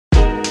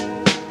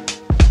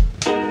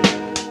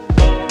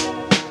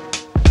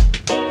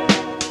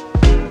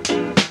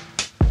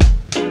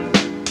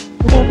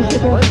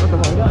sir.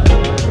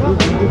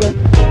 Sige.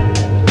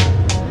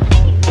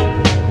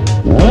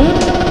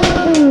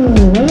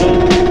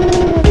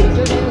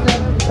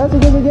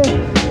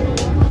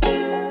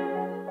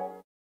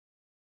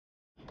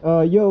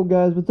 Yo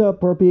guys, what's up?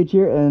 PoroPH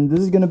here, and this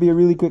is gonna be a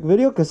really quick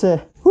video kasi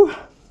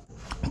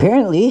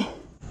apparently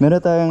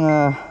meron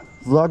tayong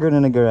vlogger na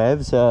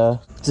nag-arrive sa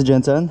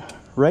GenSan.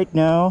 Right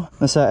now,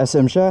 nasa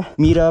SM siya,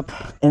 Meetup,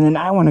 and then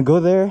I wanna go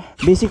there.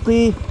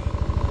 Basically,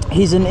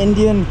 he's an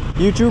Indian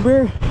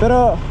YouTuber,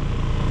 pero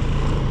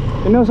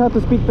he knows how to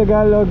speak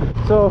Tagalog,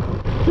 so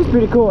it's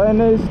pretty cool.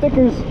 And his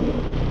stickers,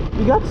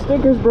 you got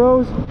stickers,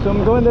 bros. So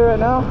I'm going there right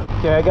now.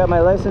 Okay, I got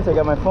my license, I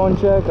got my phone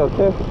check.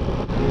 Okay,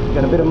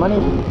 got a bit of money,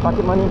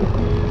 pocket money.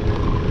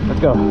 Let's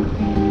go.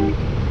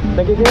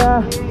 Thank you,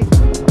 Kira.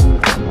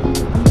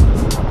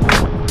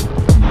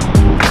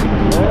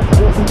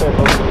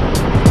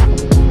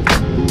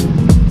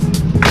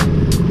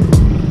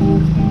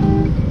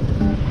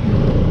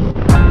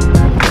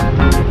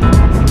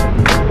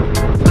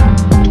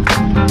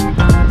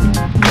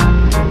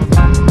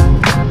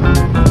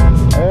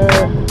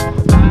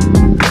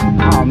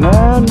 Oh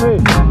man,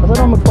 wait. I thought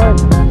I'm mag-park.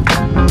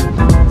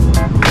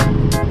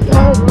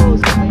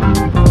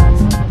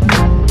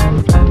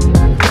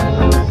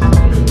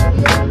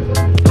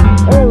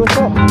 Hey, what's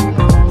up?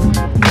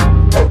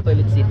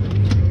 Toilet seat.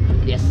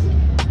 Yes.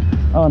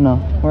 Oh no,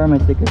 where are my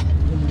stickers?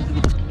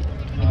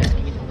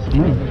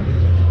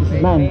 This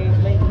is mine.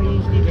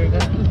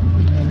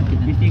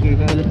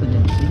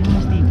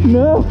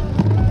 No!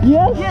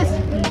 Yes! Yes!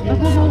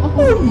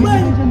 Oh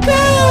my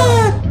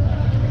God!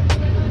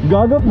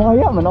 Gagap,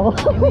 makayaman ako.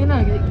 Hindi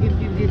na,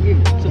 give.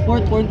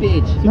 Support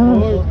PoroPH.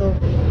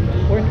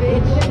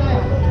 PoroPH.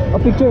 A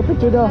picture daw.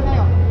 Picture daw.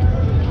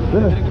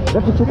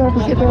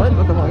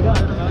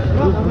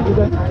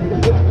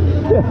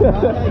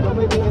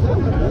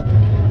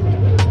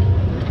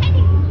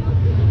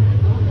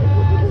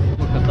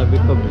 Magkatabi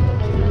ka ba?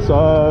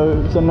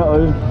 Sa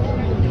naol.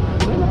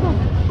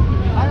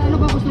 Ano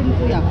ba gusto mo,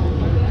 kuya?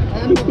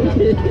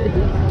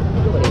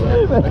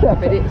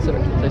 Pwede, Sir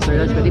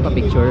Naj, pwede pa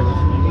picture?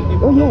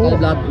 Oh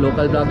yeah.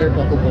 Local vlogger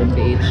po ako,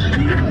 PoroPH.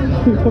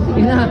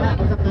 Sige na.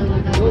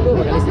 Go,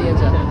 magalis na yan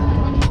siya.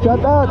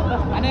 Shout out!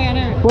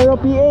 Ano?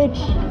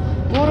 PoroPH!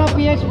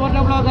 PoroPH,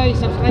 Motovloggers,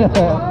 subscribe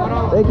po.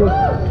 Thank you.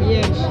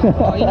 PoroPH.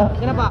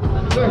 Yan na pa.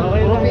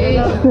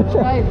 PoroPH,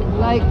 subscribe,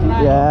 like.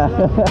 Yeah.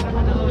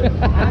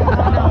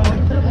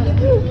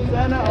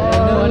 Sana all. I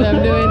know what I'm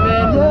doing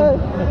then. Yeah.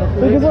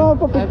 Sige sa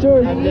mga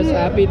pa-picture. I'm just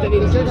happy to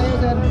meet you.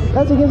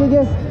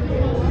 Sige.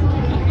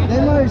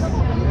 Demars.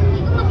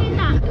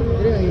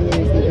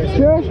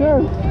 Sure.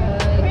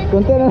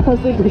 Konti na lang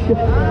stickers.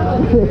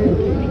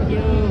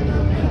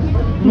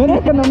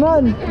 Meron ka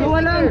naman.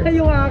 Nawala na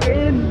yung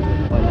akin.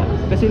 Wala.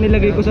 Kasi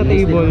nilagay ko sa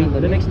table.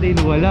 The next day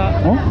nawala.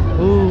 Huh?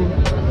 Oh.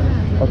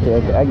 Okay,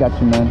 I got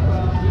you, man.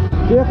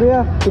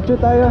 Kuya, picture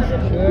tayo.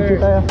 Sure. Picture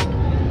tayo. 1,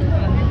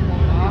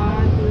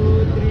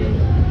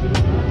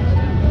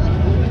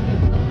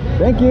 2,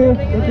 3. Thank you.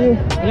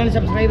 Ilan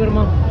subscriber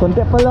mo? Konti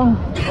pa lang.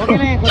 Okay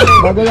na yan.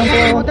 Bago lang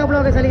po.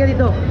 Motovloggers, halika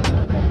dito.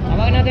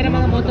 Tawagan natin ang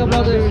mga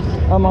motovloggers.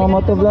 Mga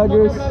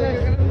motovloggers.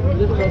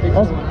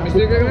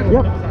 Sticker ka?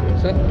 Yep.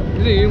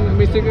 Hindi, yung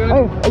may sticker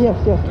Ay, yes.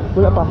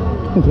 Wala pa.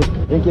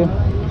 Thank you.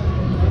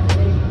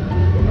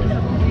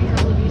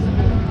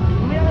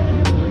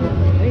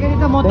 Halika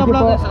dito,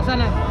 motovloggers.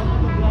 Sana.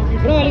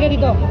 Bro, halika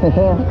dito.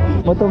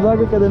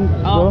 Motovlogger ka din,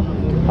 bro?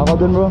 Ako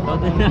din, bro.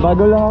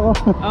 Bago lang ako.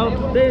 Oh,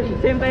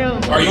 same tayo.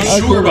 Are you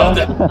sure about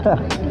that?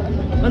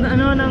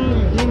 Ano nang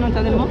name ng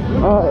channel mo?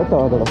 Ito.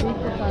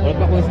 Wala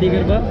pa akong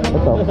sticker ba?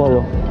 Ito,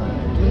 Poro.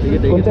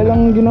 Sige. Kunti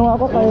lang ginawa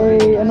ko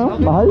kay,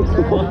 mahal.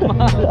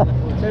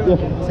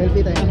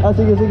 Selfie tayo.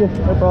 Sige.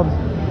 No problem.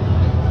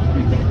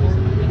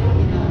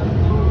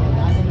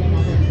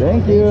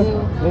 Thank you.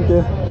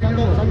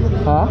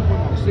 Ha?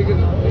 Sticker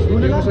ko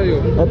sa'yo.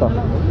 Ito.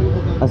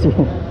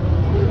 Sige.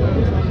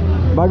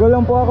 Bago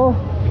lang po ako.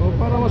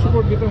 Para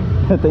ma-support dito.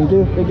 Thank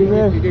you,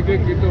 sir.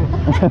 I-click dito.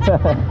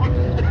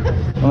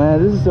 Man,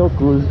 this is so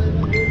cool.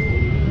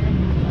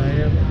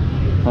 Ayun.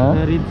 Ha?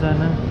 Na-read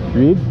sana.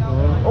 Read?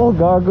 Oh,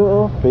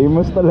 gago.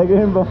 Famous talaga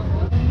yun ba?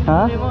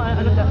 Ha?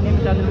 Ano name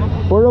channel mo?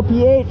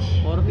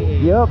 PoroPH.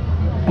 PoroPH. Yup.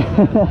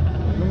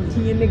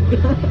 Chinig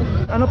ko.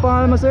 Ano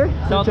pangalan mo, sir?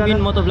 Southwind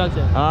Motovlogs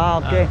eh.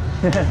 Okay.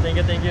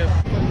 Thank you.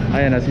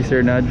 Ayan na si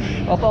Sir Naj.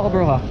 Opo ako,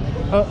 bro, ha?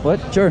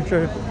 What? Sure.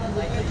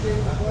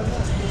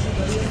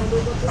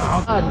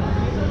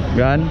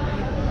 Gun?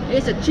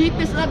 It's the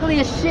cheapest,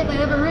 ugliest shit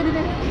I've ever ridden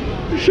in.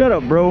 Shut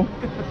up, bro.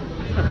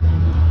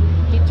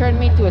 He turned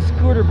me to a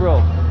scooter,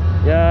 bro.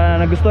 Yeah,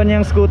 nagustuhan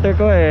niya yung scooter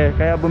ko eh.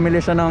 Kaya bumili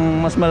siya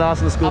ng mas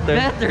malakas na A scooter.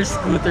 better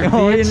scooter,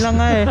 Oo, bitch. yun lang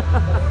nga eh.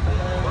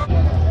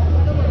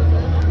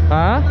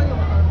 Ha?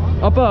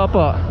 Opo.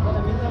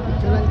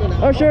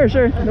 Oh, sure.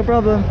 No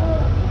problem.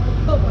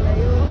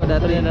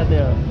 Dati yan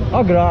natin yun.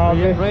 Oh,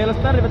 grabe. Royal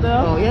Star, di ba ito?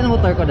 Oh, yan ang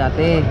motor ko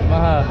dati.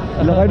 Maha.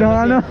 Laki ng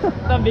ano.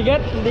 Bigat,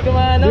 hindi ko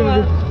maano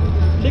ma.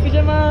 Hindi ko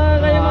siya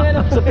makakaya mga ano.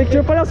 Sa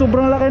picture pala,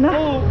 sobrang laki na.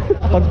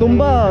 Pag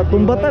tumba,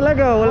 tumba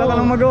talaga. Wala ka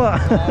nang magawa.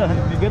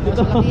 Bigat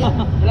ito.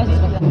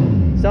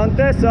 Sound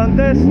test, sound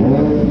test.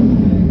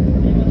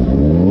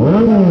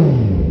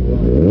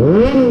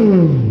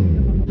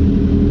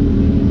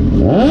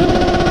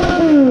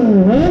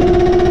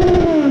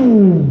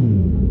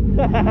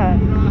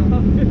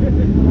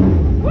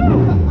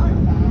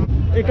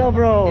 Ikaw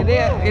bro.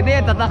 Hindi,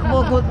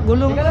 tatakbo,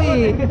 gulong ko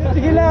eh.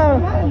 Sige lang.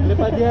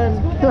 Lipad yan.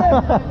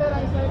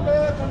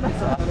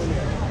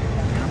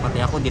 Pati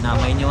ako,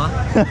 dinamay nyo ah.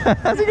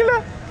 Sige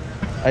lang.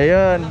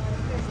 Ayun.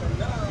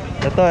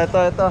 Ito.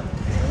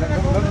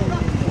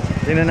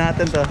 Tingnan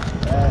natin to.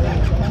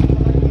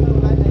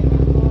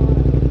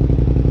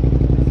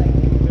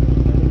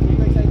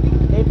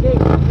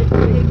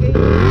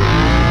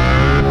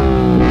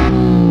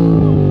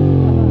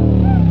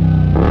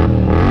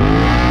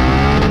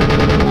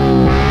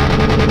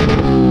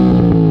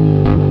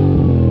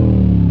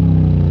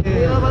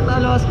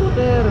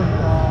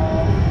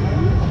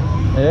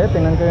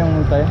 Tingnan ko yung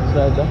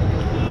multi-strada.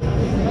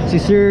 Si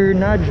Sir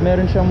Naj,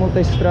 meron siyang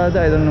multi-strada.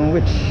 I don't know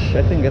which.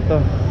 I think ito.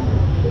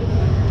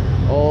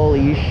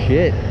 Holy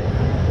shit.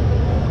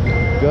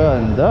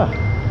 Ganda.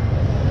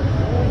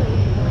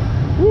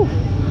 Woo.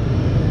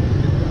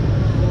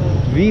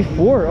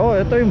 V4. Oh,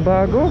 ito yung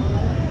bago.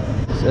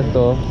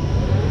 Ito.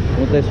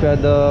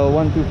 Multi-strada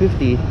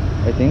 1250,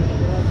 I think.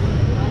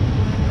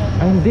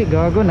 Ay, hindi.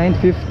 Gago.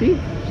 950.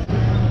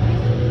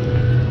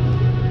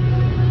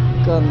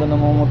 Ganda ng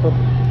mga motor.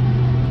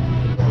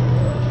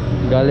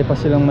 Gali pa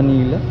silang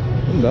Manila.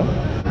 Ganda.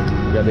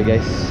 Grabe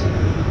guys.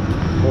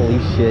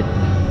 Holy shit.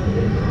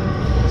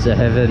 It's a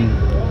heaven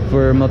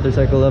for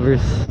motorcycle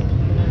lovers.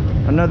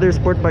 Another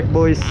sport bike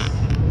boys.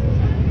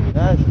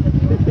 Yes.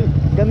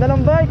 Ganda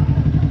ng bike.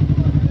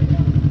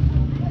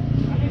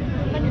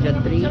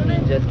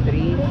 Ninja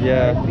 3.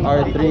 Yeah,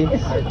 R3.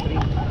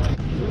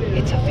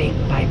 It's a fake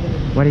pipe.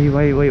 Why do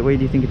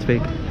you think it's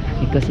fake?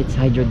 Because it's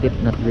hydro dip,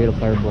 not real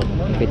carbon.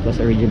 If it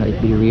was original, it'd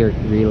be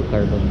real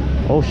carbon.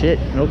 Oh shit.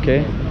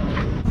 Okay.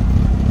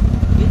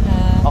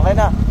 Okay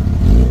na.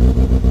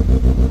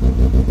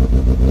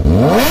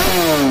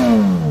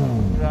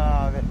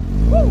 Grabe.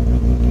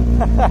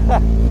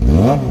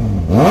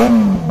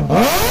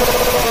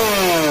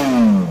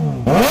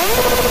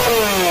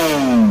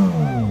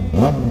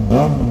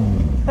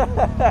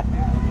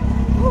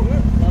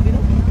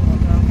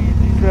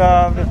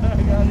 Grabe.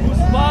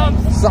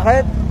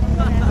 Sakit.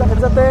 Sakit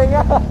sa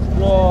tenga.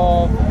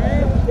 Oh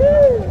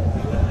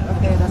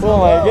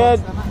my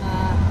god.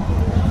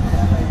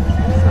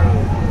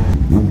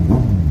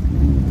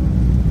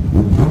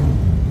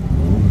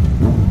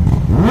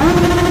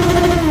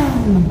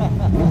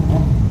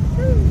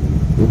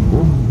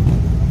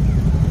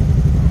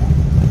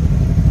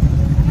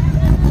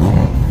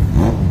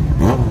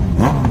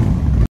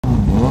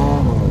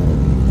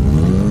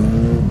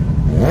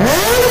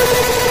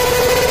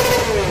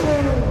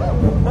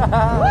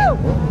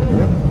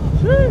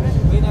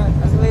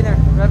 Winner.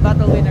 Red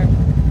battle winner.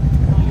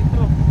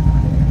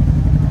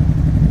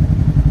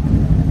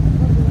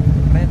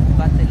 Red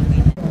battle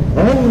winner.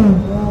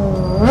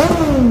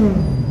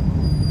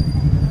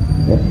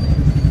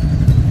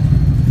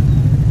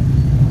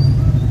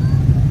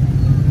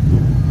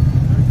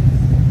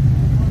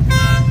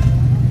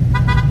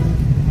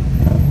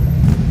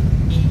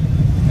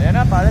 Ayan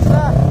na, pares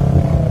na.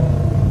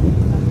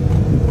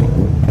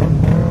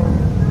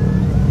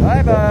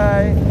 Bye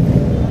bye.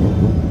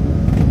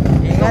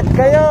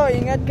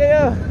 Ingat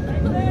kayo.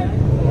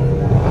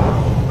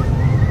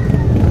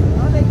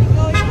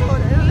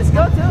 Let's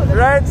go too.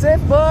 Ride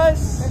safe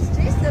boys. Let's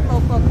chase the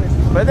motherfuckers.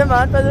 Pwede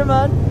man.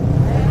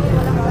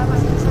 Walang drama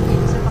sa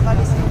video sa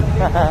makalis.